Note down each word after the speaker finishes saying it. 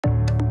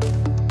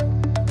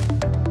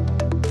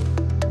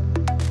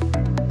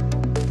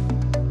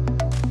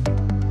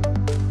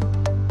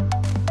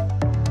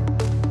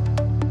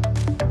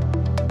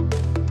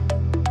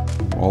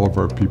of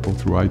our people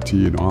through IT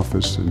and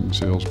office and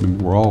salesmen,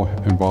 we're all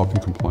involved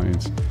in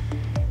compliance.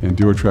 And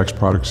Dealertrack's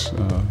products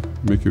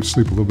make you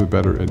sleep a little bit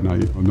better at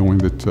night, knowing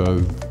that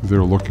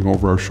they're looking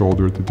over our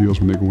shoulder at the deals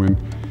when they go in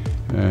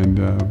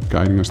and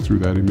guiding us through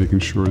that and making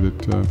sure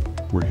that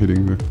we're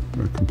hitting the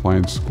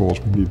compliance goals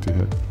we need to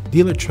hit.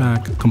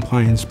 Dealertrack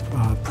compliance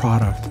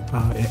product,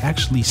 it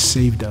actually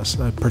saved us,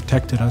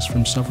 protected us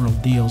from several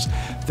deals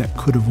that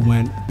could have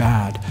went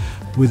bad.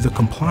 With the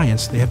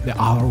compliance, they have the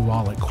our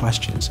wallet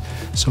questions.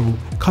 So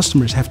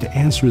customers have to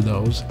answer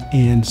those,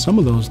 and some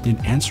of those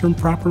didn't answer them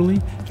properly,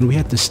 and we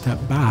had to step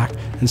back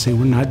and say,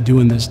 we're not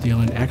doing this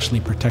deal, and actually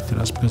protected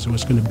us because it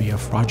was going to be a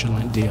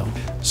fraudulent deal.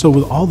 So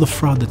with all the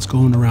fraud that's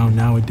going around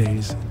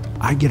nowadays,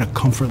 I get a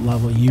comfort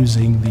level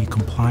using the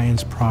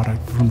compliance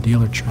product from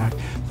Dealertrack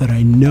that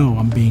I know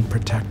I'm being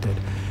protected.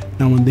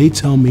 Now when they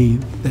tell me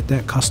that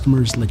that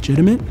customer is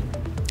legitimate,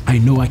 I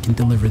know I can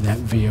deliver that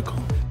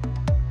vehicle.